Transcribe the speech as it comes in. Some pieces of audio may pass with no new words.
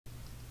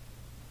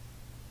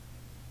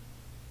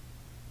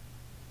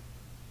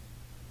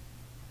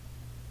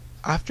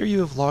After you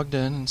have logged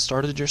in and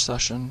started your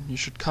session, you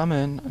should come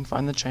in and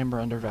find the chamber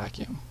under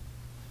vacuum.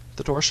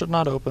 The door should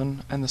not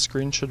open and the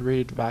screen should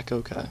read VAC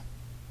OK.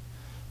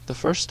 The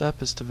first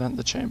step is to vent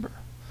the chamber.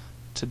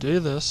 To do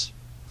this,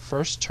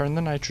 first turn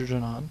the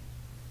nitrogen on,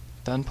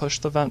 then push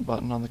the vent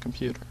button on the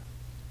computer.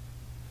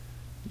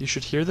 You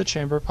should hear the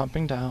chamber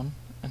pumping down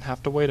and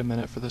have to wait a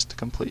minute for this to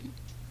complete.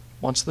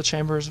 Once the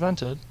chamber is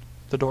vented,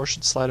 the door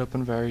should slide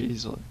open very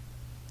easily.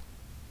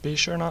 Be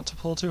sure not to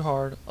pull too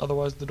hard,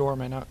 otherwise the door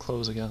may not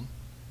close again.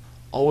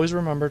 Always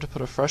remember to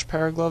put a fresh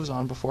pair of gloves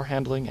on before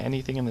handling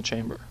anything in the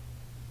chamber.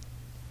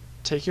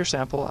 Take your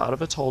sample out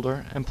of its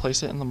holder and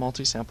place it in the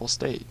multi-sample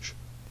stage.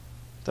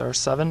 There are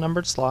 7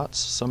 numbered slots,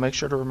 so make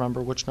sure to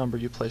remember which number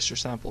you place your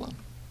sample in.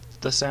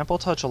 The sample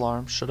touch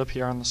alarm should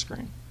appear on the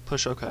screen.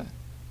 Push OK.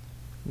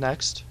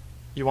 Next,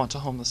 you want to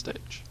home the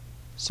stage.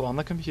 So on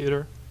the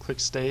computer, click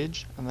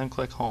Stage and then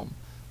click Home.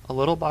 A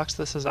little box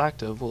that says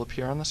Active will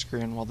appear on the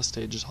screen while the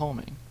stage is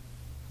homing.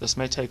 This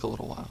may take a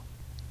little while.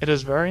 It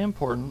is very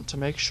important to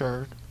make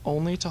sure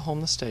only to home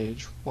the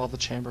stage while the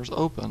chamber is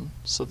open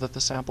so that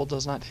the sample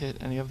does not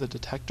hit any of the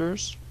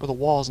detectors or the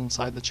walls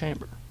inside the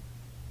chamber.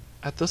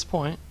 At this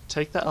point,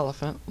 take the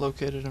elephant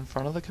located in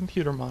front of the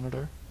computer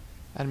monitor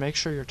and make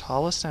sure your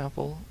tallest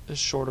sample is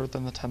shorter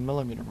than the 10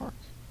 mm mark.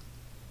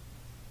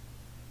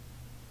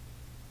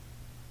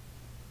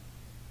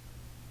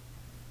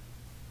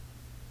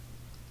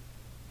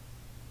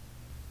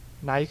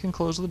 Now you can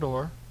close the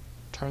door,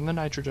 turn the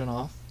nitrogen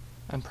off,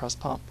 and press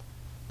pump.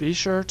 Be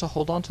sure to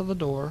hold onto the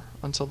door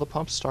until the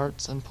pump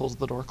starts and pulls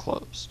the door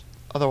closed.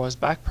 Otherwise,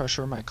 back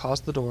pressure might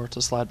cause the door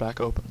to slide back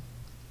open.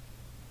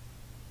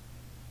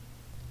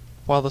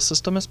 While the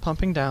system is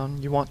pumping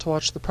down, you want to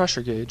watch the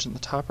pressure gauge in the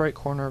top right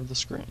corner of the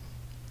screen.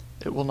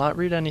 It will not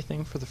read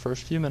anything for the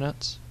first few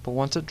minutes, but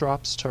once it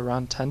drops to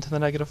around 10 to the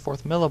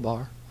 -4th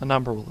millibar, a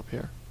number will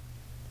appear.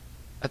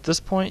 At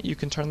this point, you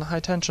can turn the high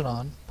tension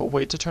on, but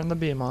wait to turn the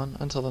beam on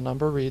until the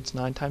number reads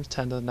 9 ×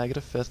 10 to the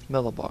 -5th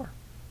millibar.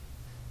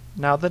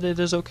 Now that it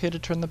is okay to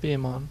turn the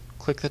beam on,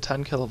 click the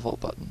 10 kV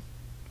button.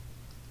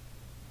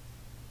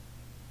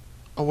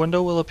 A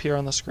window will appear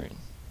on the screen.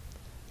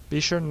 Be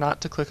sure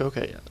not to click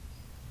OK yet.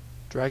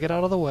 Drag it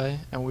out of the way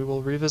and we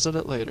will revisit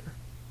it later.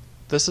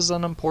 This is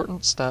an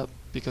important step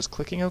because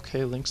clicking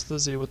OK links the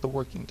Z with the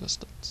working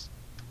distance.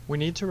 We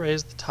need to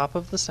raise the top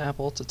of the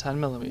sample to 10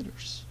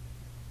 mm.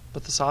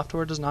 But the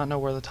software does not know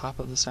where the top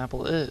of the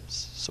sample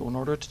is, so in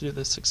order to do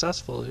this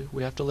successfully,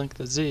 we have to link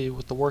the Z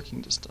with the working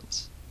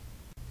distance.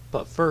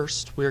 But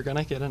first, we are going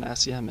to get an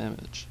SEM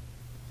image.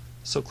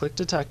 So click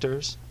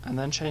Detectors, and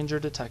then change your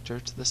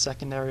detector to the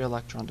Secondary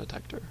Electron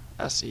Detector,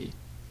 SE.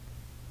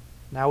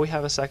 Now we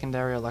have a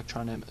secondary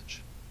electron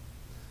image.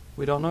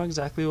 We don't know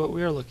exactly what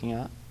we are looking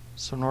at,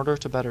 so in order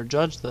to better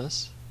judge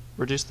this,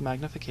 reduce the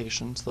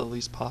magnification to the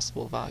least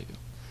possible value.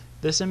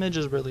 This image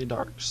is really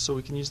dark, so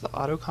we can use the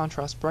Auto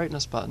Contrast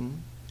Brightness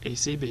button,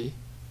 ACB,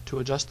 to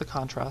adjust the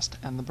contrast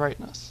and the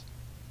brightness.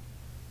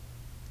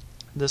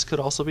 This could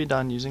also be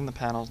done using the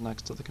panels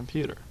next to the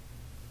computer.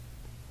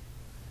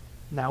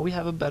 Now we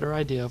have a better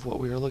idea of what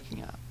we are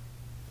looking at.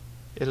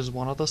 It is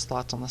one of the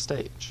slots on the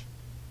stage.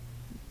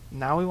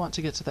 Now we want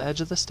to get to the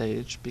edge of the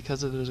stage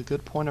because it is a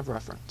good point of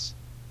reference.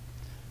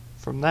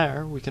 From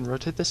there, we can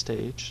rotate the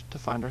stage to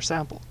find our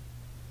sample.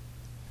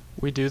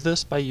 We do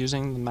this by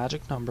using the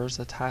magic numbers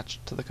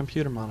attached to the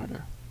computer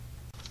monitor.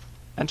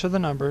 Enter the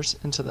numbers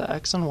into the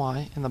X and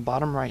Y in the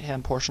bottom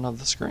right-hand portion of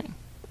the screen.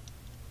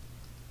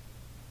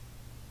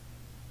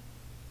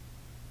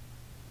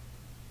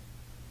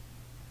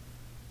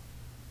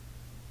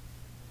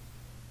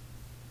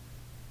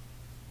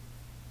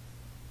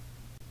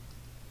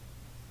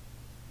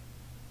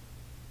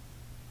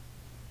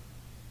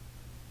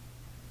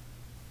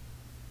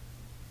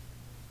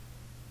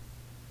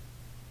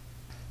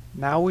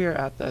 Now we are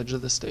at the edge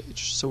of the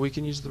stage, so we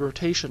can use the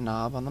rotation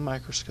knob on the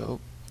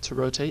microscope to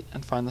rotate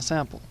and find the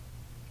sample.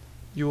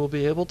 You will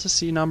be able to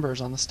see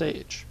numbers on the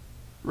stage.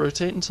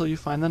 Rotate until you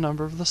find the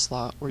number of the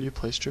slot where you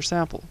placed your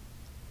sample.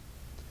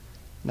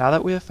 Now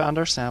that we have found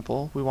our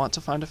sample, we want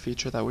to find a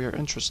feature that we are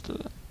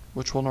interested in,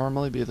 which will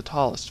normally be the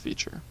tallest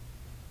feature.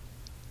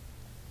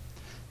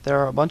 There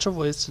are a bunch of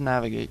ways to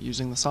navigate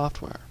using the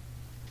software.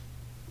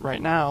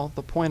 Right now,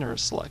 the pointer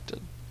is selected,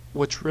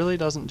 which really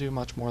doesn't do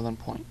much more than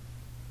point.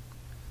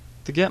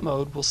 The Get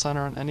mode will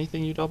center on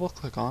anything you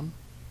double-click on,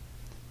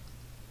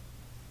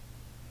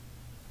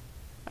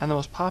 and the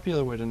most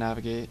popular way to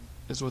navigate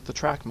is with the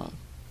Track mode,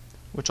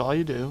 which all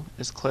you do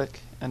is click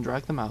and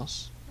drag the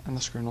mouse, and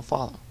the screen will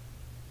follow.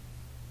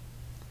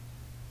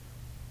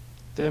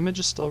 The image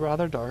is still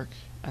rather dark,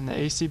 and the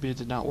ACB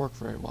did not work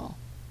very well.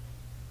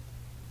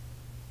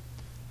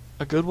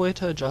 A good way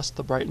to adjust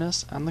the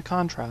brightness and the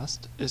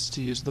contrast is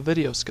to use the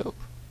video scope.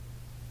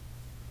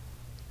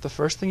 The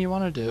first thing you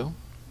want to do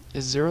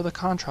is zero the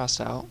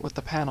contrast out with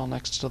the panel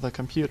next to the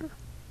computer,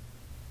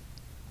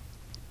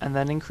 and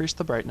then increase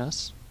the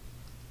brightness,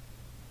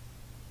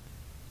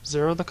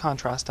 zero the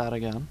contrast out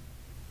again,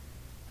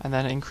 and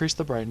then increase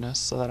the brightness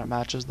so that it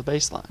matches the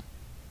baseline.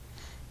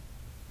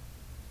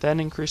 Then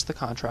increase the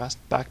contrast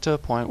back to a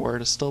point where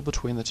it is still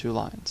between the two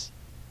lines.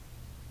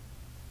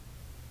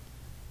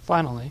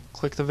 Finally,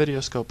 click the video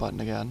scope button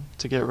again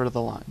to get rid of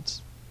the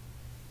lines.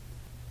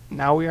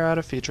 Now we are at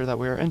a feature that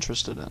we are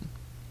interested in.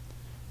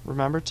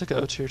 Remember to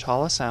go to your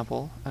tallest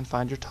sample and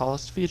find your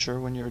tallest feature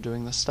when you are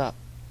doing this step.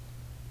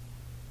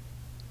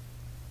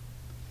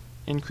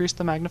 Increase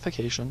the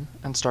magnification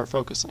and start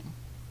focusing.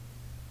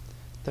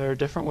 There are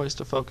different ways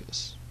to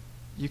focus.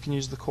 You can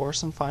use the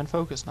coarse and fine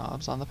focus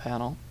knobs on the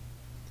panel,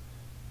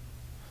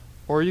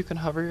 or you can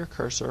hover your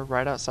cursor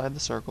right outside the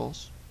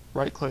circles,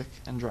 right-click,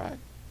 and drag.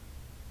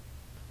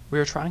 We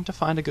are trying to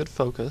find a good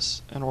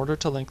focus in order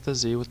to link the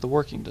Z with the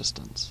working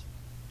distance.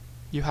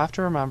 You have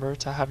to remember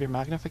to have your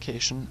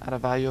magnification at a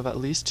value of at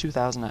least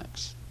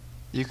 2000x.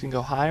 You can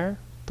go higher,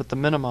 but the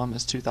minimum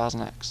is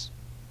 2000x.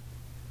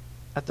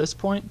 At this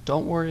point,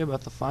 don't worry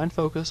about the fine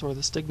focus or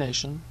the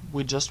stagnation,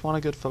 we just want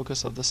a good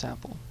focus of the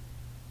sample.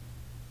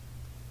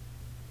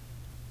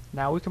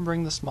 Now we can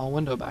bring the small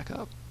window back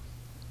up.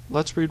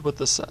 Let's read what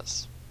this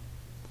says.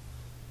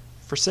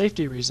 For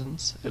safety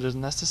reasons, it is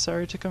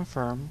necessary to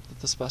confirm that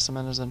the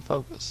specimen is in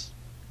focus.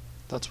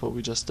 That's what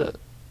we just did.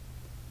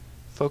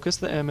 Focus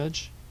the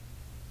image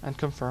and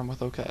confirm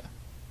with OK.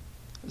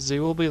 Z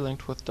will be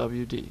linked with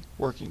WD,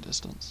 working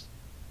distance.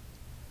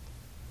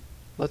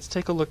 Let's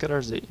take a look at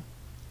our Z.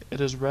 It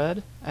is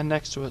red and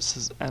next to it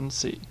says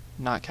NC,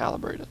 not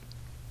calibrated.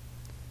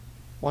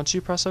 Once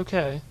you press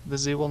OK, the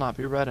Z will not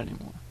be red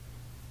anymore.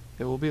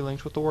 It will be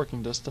linked with the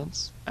working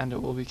distance, and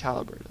it will be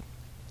calibrated.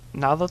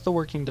 Now that the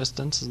working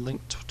distance is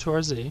linked to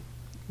our Z,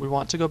 we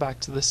want to go back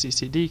to the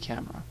CCD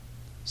camera.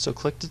 So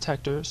click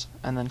Detectors,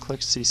 and then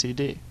click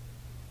CCD.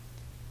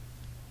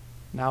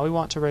 Now we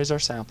want to raise our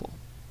sample.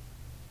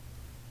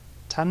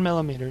 10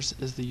 millimeters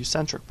is the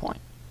eccentric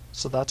point,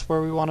 so that's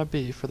where we want to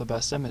be for the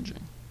best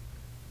imaging.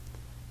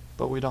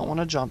 But we don't want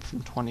to jump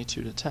from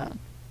 22 to 10,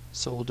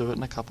 so we'll do it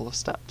in a couple of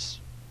steps.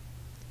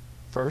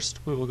 First,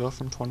 we will go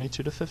from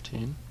 22 to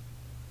 15,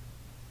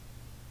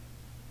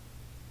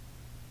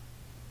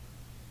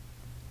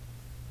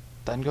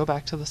 then go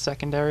back to the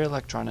secondary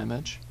electron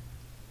image,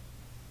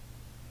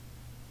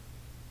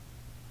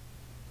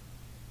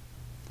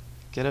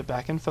 get it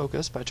back in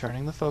focus by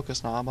turning the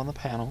focus knob on the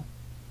panel,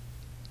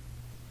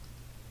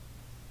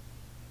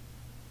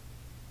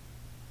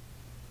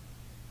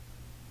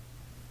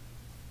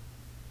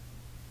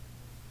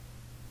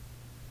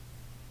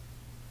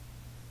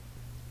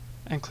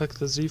 and click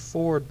the Z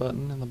forward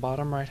button in the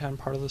bottom right hand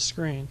part of the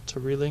screen to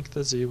relink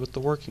the Z with the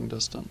working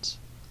distance.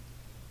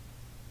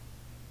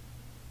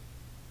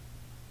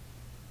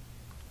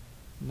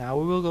 Now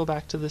we will go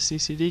back to the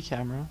CCD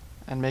camera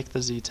and make the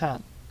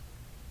Z10.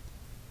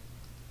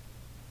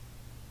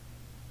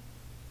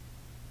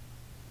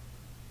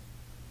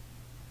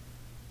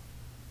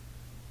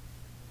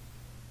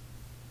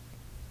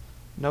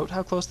 Note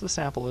how close the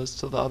sample is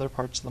to the other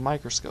parts of the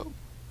microscope.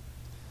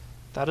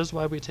 That is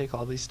why we take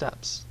all these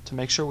steps, to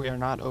make sure we are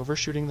not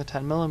overshooting the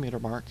 10 millimeter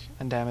mark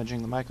and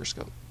damaging the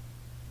microscope.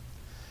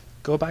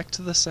 Go back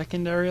to the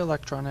secondary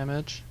electron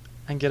image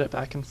and get it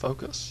back in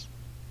focus.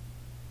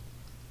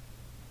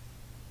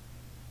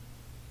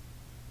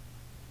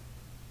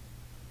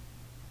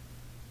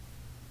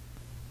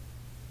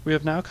 We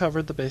have now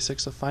covered the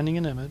basics of finding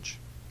an image,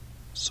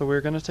 so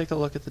we're going to take a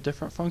look at the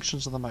different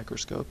functions of the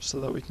microscope so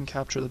that we can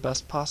capture the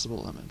best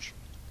possible image.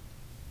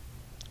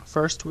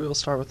 First, we will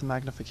start with the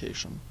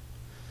magnification.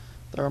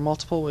 There are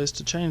multiple ways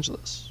to change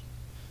this.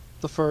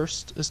 The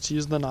first is to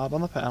use the knob on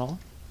the panel.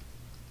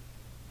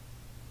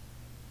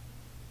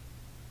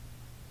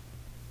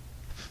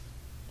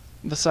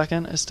 The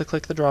second is to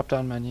click the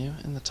drop-down menu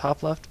in the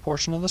top left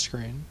portion of the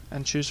screen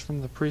and choose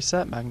from the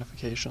preset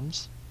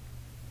magnifications.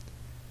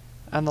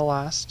 And the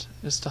last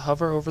is to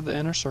hover over the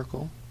inner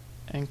circle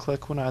and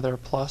click when either a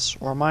plus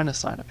or a minus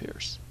sign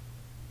appears.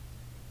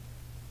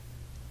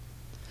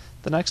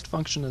 The next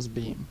function is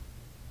beam.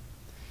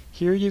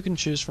 Here you can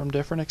choose from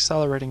different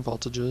accelerating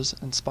voltages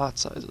and spot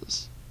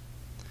sizes.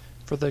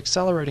 For the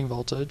accelerating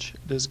voltage,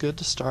 it is good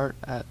to start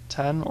at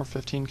 10 or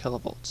 15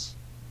 kilovolts.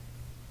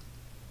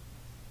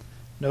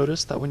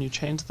 Notice that when you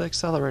change the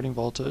accelerating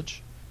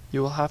voltage,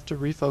 you will have to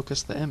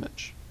refocus the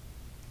image.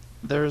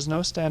 There is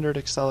no standard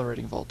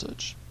accelerating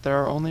voltage. There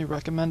are only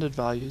recommended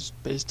values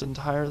based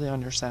entirely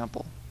on your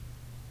sample.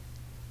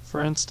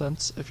 For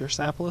instance, if your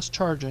sample is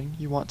charging,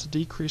 you want to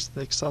decrease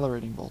the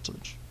accelerating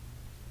voltage.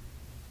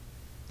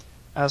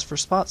 As for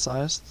spot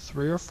size,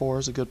 3 or 4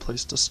 is a good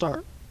place to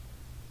start.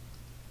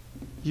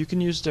 You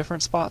can use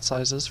different spot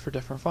sizes for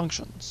different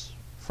functions.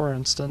 For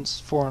instance,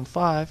 4 and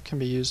 5 can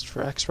be used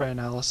for X-ray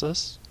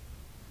analysis,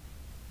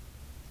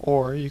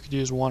 or you could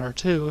use 1 or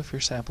 2 if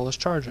your sample is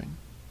charging.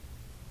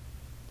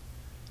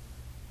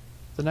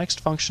 The next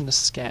function is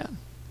scan.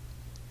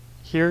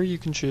 Here you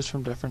can choose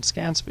from different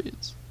scan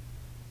speeds.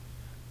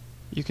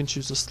 You can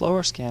choose a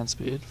slower scan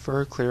speed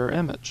for a clearer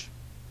image.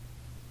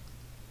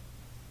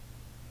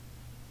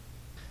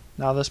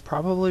 Now this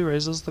probably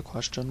raises the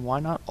question, why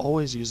not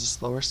always use a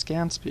slower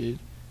scan speed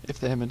if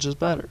the image is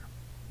better?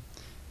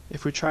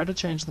 If we try to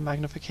change the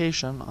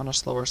magnification on a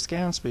slower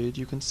scan speed,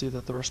 you can see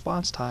that the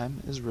response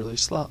time is really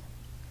slow.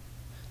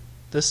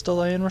 This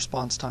delay in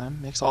response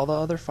time makes all the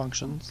other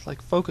functions,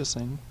 like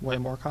focusing, way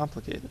more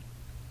complicated.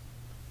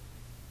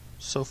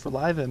 So for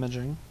live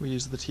imaging, we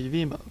use the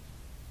TV mode.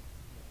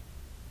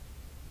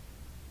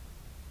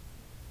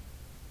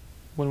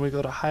 When we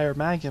go to higher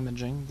mag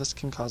imaging, this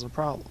can cause a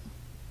problem.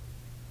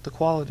 The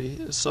quality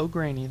is so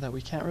grainy that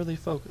we can't really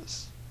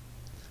focus.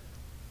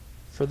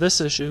 For this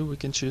issue, we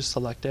can choose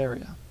Select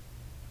Area.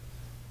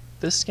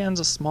 This scans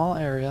a small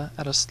area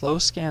at a slow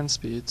scan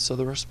speed, so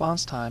the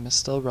response time is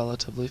still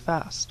relatively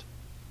fast.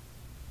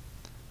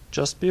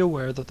 Just be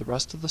aware that the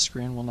rest of the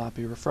screen will not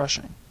be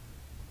refreshing.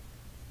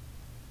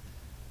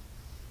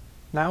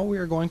 Now we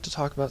are going to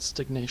talk about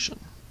stagnation.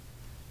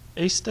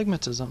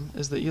 Astigmatism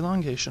is the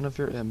elongation of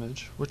your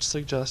image, which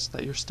suggests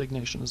that your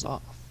stagnation is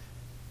off.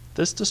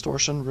 This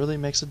distortion really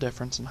makes a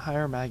difference in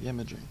higher mag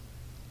imaging.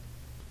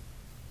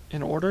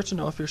 In order to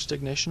know if your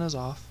stagnation is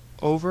off,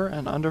 over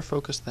and under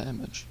focus the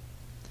image.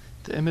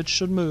 The image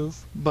should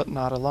move, but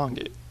not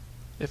elongate.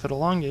 If it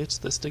elongates,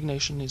 the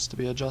stagnation needs to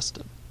be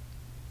adjusted.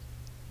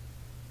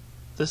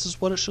 This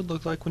is what it should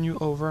look like when you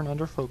over and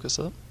under focus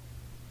it.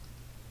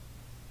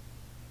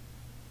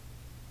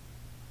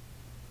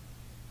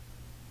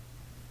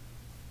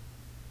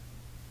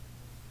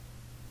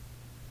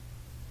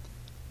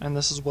 And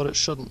this is what it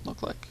shouldn't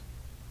look like.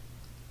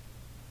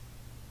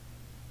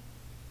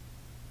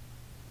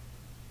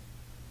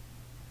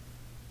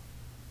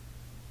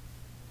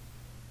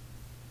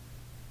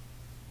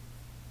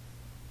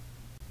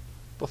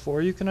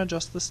 Before you can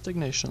adjust the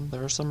stagnation,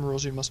 there are some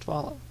rules you must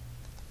follow.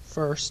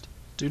 First,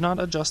 do not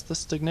adjust the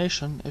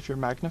stagnation if your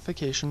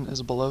magnification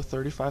is below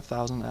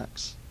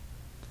 35,000x.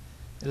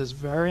 It is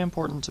very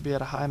important to be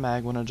at a high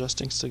mag when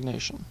adjusting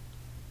stagnation.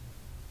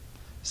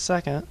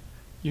 Second,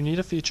 you need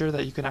a feature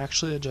that you can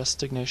actually adjust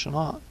stagnation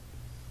on,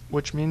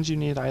 which means you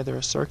need either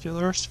a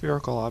circular or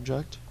spherical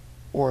object,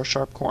 or a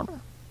sharp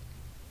corner.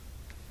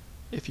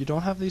 If you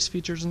don't have these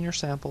features in your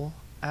sample,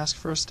 ask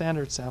for a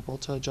standard sample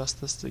to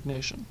adjust the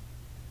stagnation.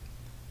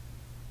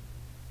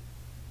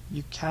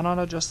 You cannot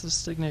adjust the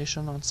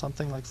stagnation on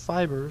something like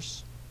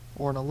fibers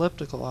or an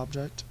elliptical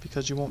object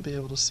because you won't be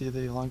able to see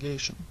the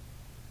elongation.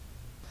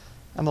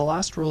 And the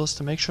last rule is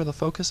to make sure the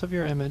focus of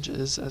your image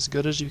is as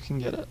good as you can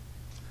get it.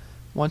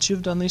 Once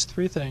you've done these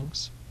three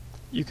things,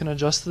 you can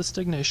adjust the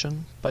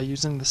stagnation by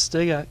using the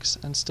Stig X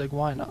and Stig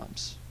Y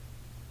knobs.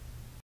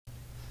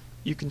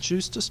 You can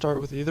choose to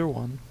start with either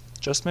one,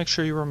 just make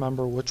sure you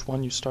remember which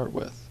one you start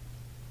with.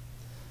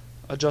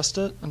 Adjust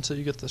it until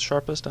you get the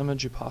sharpest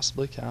image you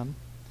possibly can,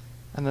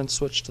 and then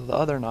switch to the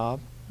other knob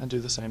and do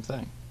the same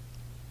thing.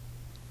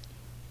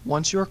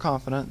 Once you are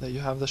confident that you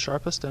have the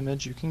sharpest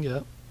image you can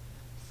get,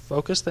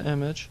 focus the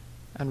image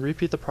and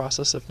repeat the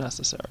process if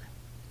necessary.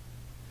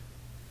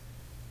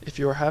 If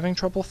you are having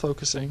trouble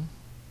focusing,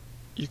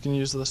 you can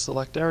use the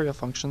Select Area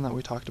function that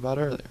we talked about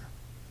earlier.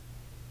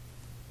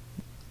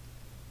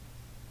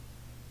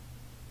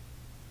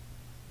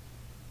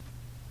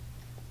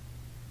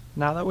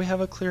 Now that we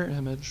have a clear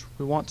image,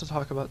 we want to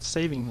talk about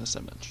saving this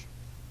image.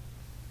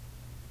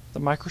 The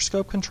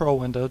microscope control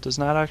window does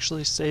not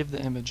actually save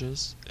the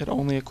images, it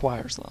only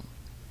acquires them.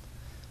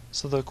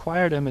 So the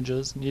acquired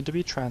images need to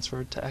be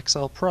transferred to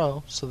XL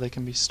Pro so they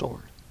can be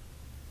stored.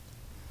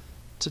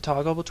 To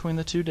toggle between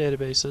the two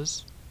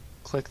databases,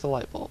 click the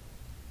light bulb.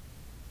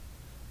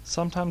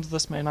 Sometimes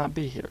this may not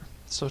be here,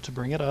 so to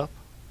bring it up,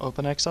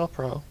 open XL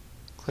Pro,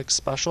 click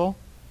Special,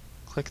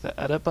 click the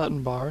Edit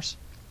button bars,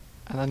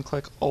 and then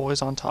click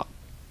Always on Top.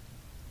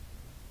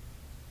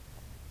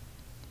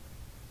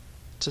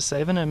 To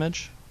save an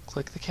image,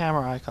 click the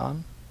camera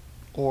icon,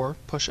 or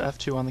push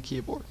F2 on the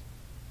keyboard.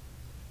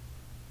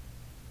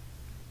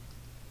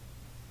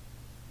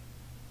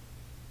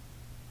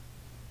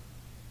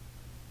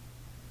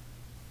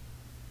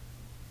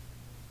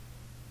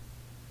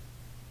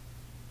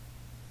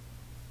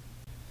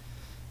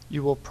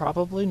 You will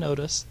probably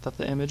notice that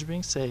the image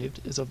being saved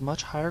is of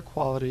much higher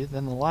quality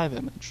than the live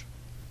image.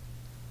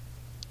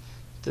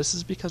 This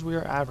is because we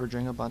are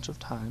averaging a bunch of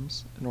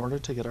times in order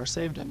to get our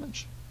saved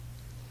image.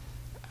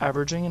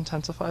 Averaging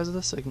intensifies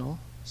the signal,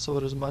 so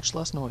it is much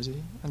less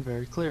noisy and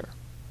very clear.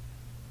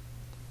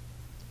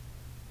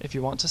 If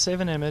you want to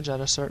save an image at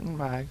a certain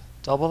mag,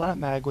 double that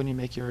mag when you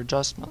make your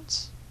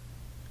adjustments.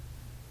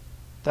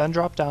 Then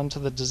drop down to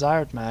the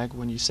desired mag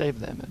when you save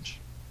the image.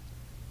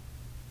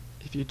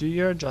 If you do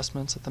your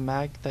adjustments at the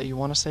mag that you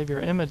want to save your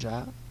image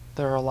at,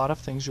 there are a lot of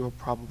things you will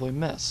probably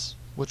miss,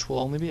 which will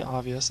only be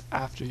obvious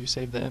after you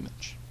save the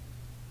image.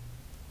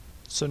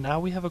 So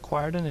now we have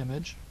acquired an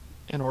image.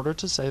 In order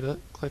to save it,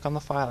 click on the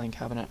filing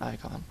cabinet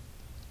icon.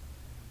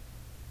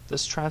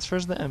 This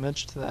transfers the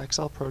image to the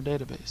XL Pro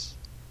database.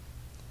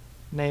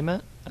 Name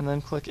it, and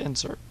then click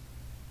Insert.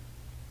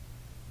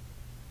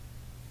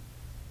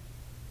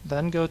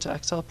 Then go to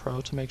XL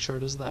Pro to make sure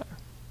it is there.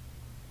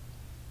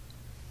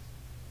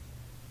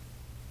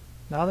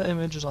 Now the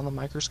image is on the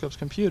microscope's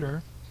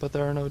computer, but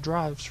there are no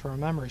drives for a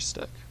memory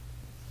stick.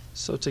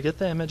 So to get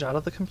the image out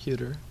of the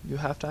computer, you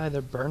have to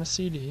either burn a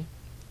CD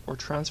or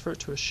transfer it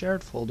to a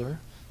shared folder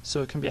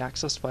so it can be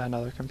accessed by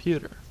another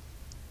computer.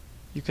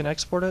 You can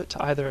export it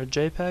to either a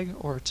JPEG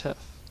or a TIFF.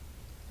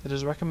 It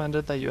is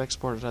recommended that you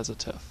export it as a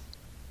TIFF.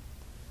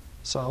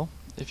 So,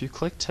 if you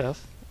click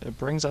TIFF, it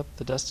brings up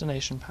the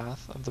destination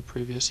path of the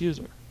previous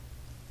user.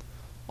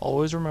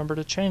 Always remember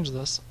to change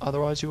this,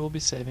 otherwise you will be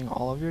saving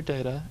all of your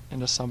data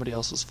into somebody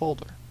else's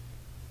folder.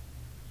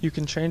 You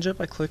can change it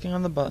by clicking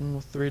on the button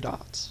with 3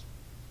 dots.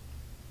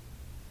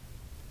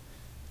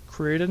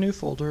 Create a new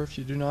folder if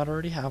you do not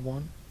already have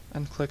one,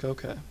 and click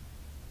OK.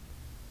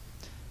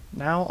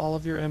 Now all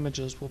of your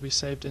images will be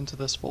saved into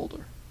this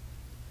folder.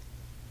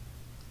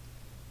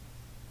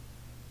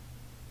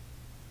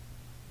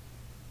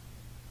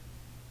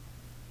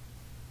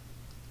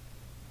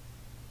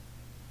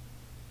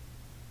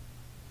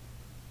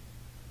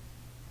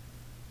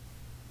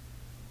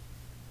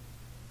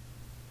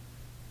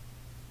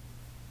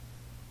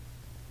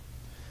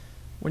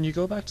 When you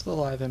go back to the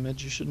live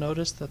image, you should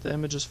notice that the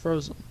image is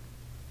frozen.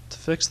 To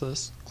fix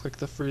this, click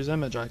the Freeze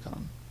Image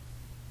icon.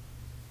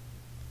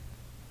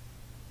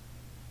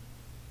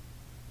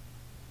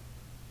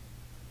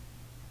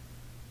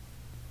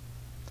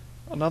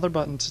 Another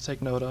button to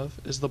take note of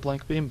is the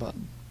Blank Beam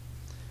button.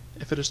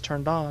 If it is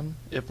turned on,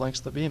 it blanks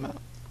the beam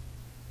out.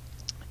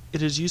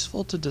 It is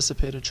useful to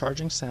dissipate a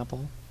charging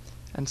sample,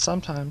 and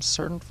sometimes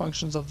certain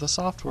functions of the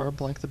software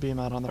blank the beam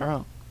out on their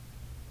own.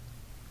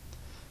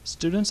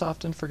 Students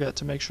often forget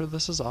to make sure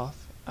this is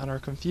off and are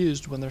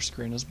confused when their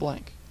screen is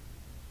blank.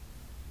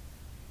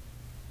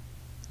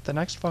 The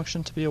next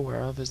function to be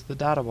aware of is the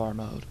data bar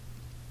mode.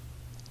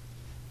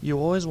 You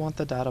always want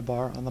the data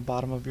bar on the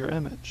bottom of your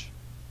image.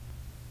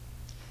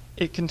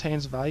 It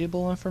contains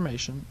valuable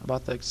information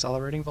about the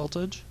accelerating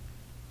voltage,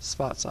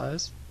 spot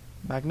size,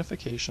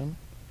 magnification,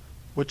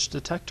 which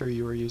detector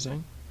you are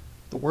using,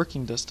 the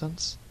working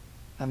distance,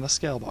 and the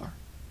scale bar.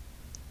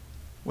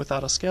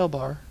 Without a scale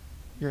bar,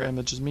 your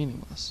image is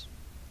meaningless.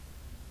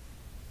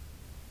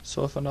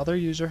 So if another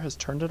user has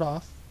turned it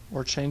off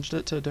or changed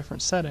it to a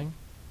different setting,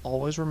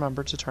 always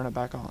remember to turn it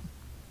back on.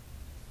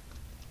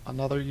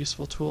 Another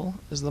useful tool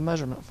is the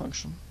measurement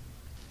function.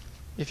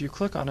 If you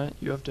click on it,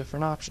 you have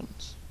different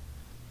options.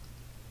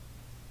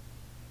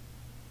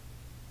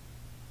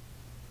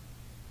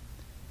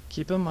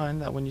 Keep in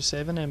mind that when you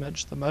save an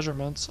image, the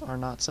measurements are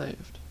not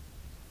saved.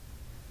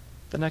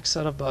 The next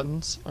set of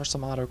buttons are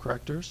some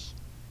autocorrectors.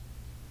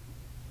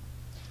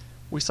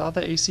 We saw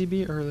the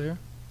ACB earlier,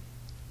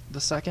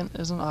 the second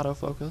is an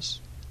autofocus,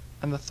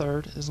 and the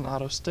third is an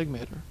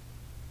autostigmator.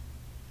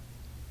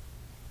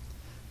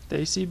 The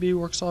ACB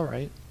works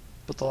alright,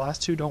 but the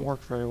last two don't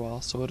work very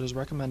well, so it is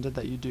recommended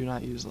that you do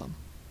not use them.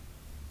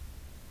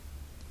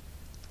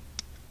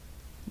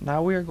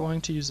 Now we are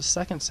going to use a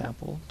second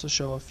sample to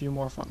show a few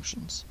more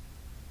functions.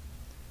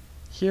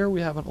 Here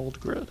we have an old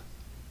grid.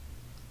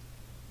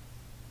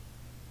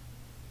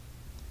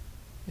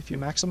 If you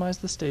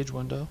maximize the stage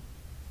window,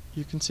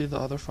 you can see the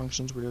other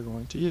functions we are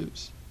going to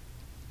use.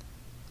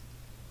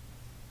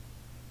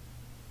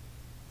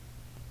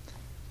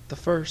 The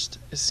first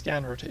is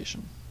scan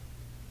rotation.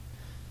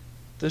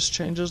 This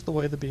changes the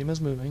way the beam is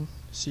moving,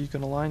 so you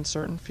can align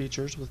certain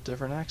features with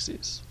different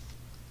axes.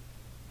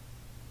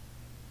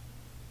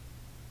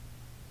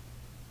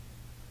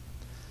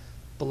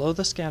 Below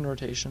the scan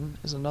rotation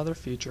is another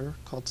feature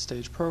called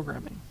stage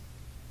programming.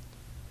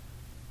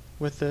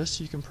 With this,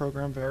 you can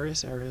program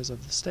various areas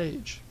of the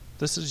stage.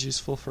 This is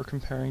useful for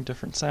comparing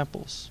different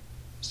samples.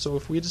 So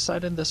if we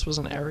decided this was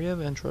an area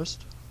of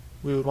interest,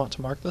 we would want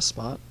to mark the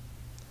spot.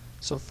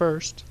 So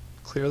first,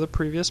 clear the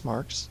previous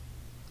marks,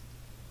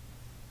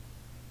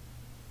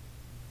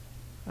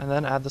 and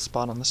then add the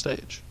spot on the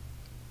stage.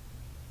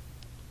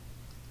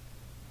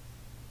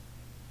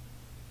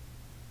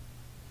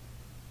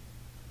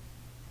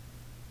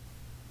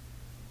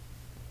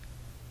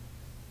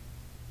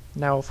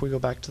 Now if we go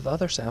back to the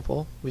other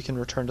sample, we can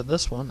return to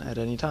this one at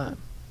any time.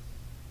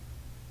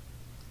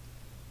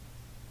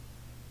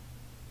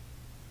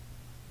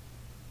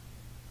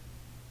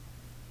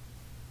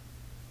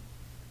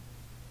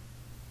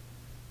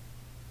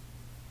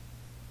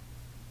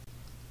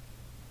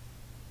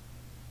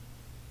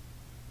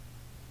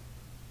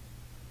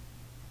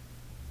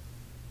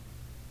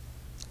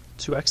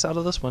 To X out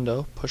of this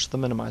window, push the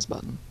minimize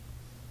button.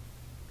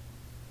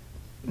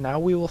 Now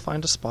we will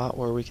find a spot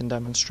where we can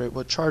demonstrate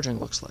what charging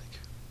looks like.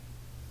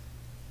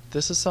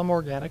 This is some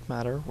organic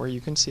matter where you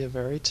can see a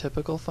very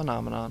typical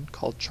phenomenon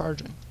called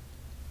charging.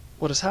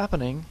 What is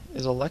happening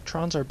is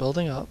electrons are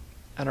building up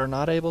and are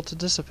not able to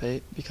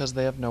dissipate because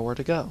they have nowhere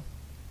to go.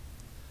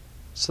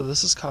 So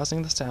this is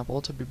causing the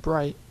sample to be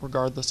bright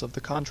regardless of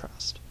the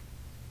contrast.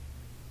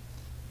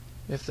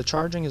 If the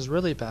charging is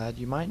really bad,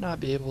 you might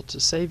not be able to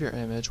save your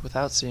image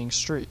without seeing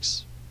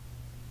streaks.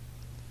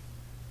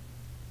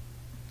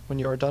 When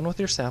you are done with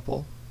your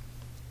sample,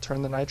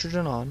 turn the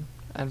nitrogen on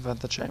and vent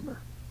the chamber.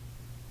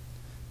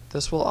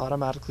 This will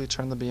automatically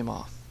turn the beam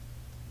off.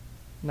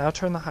 Now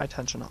turn the high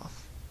tension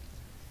off.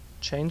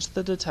 Change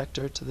the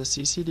detector to the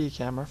CCD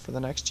camera for the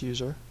next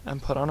user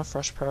and put on a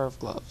fresh pair of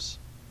gloves.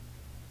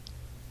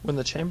 When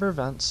the chamber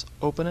vents,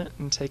 open it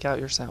and take out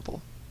your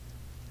sample.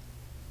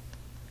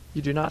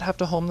 You do not have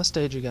to home the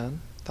stage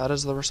again. That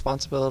is the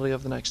responsibility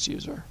of the next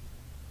user.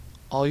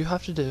 All you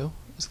have to do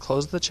is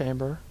close the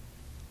chamber,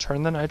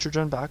 turn the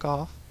nitrogen back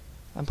off,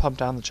 and pump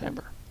down the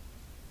chamber.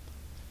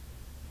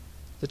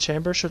 The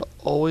chamber should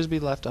always be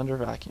left under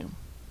vacuum.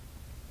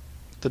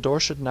 The door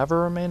should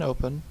never remain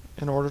open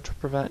in order to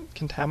prevent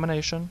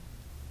contamination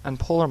and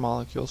polar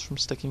molecules from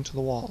sticking to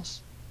the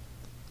walls.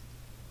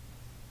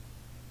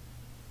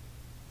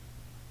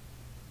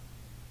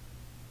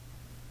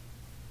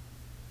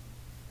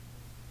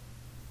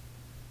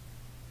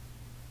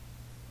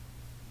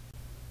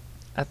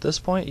 At this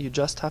point, you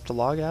just have to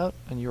log out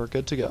and you are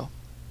good to go.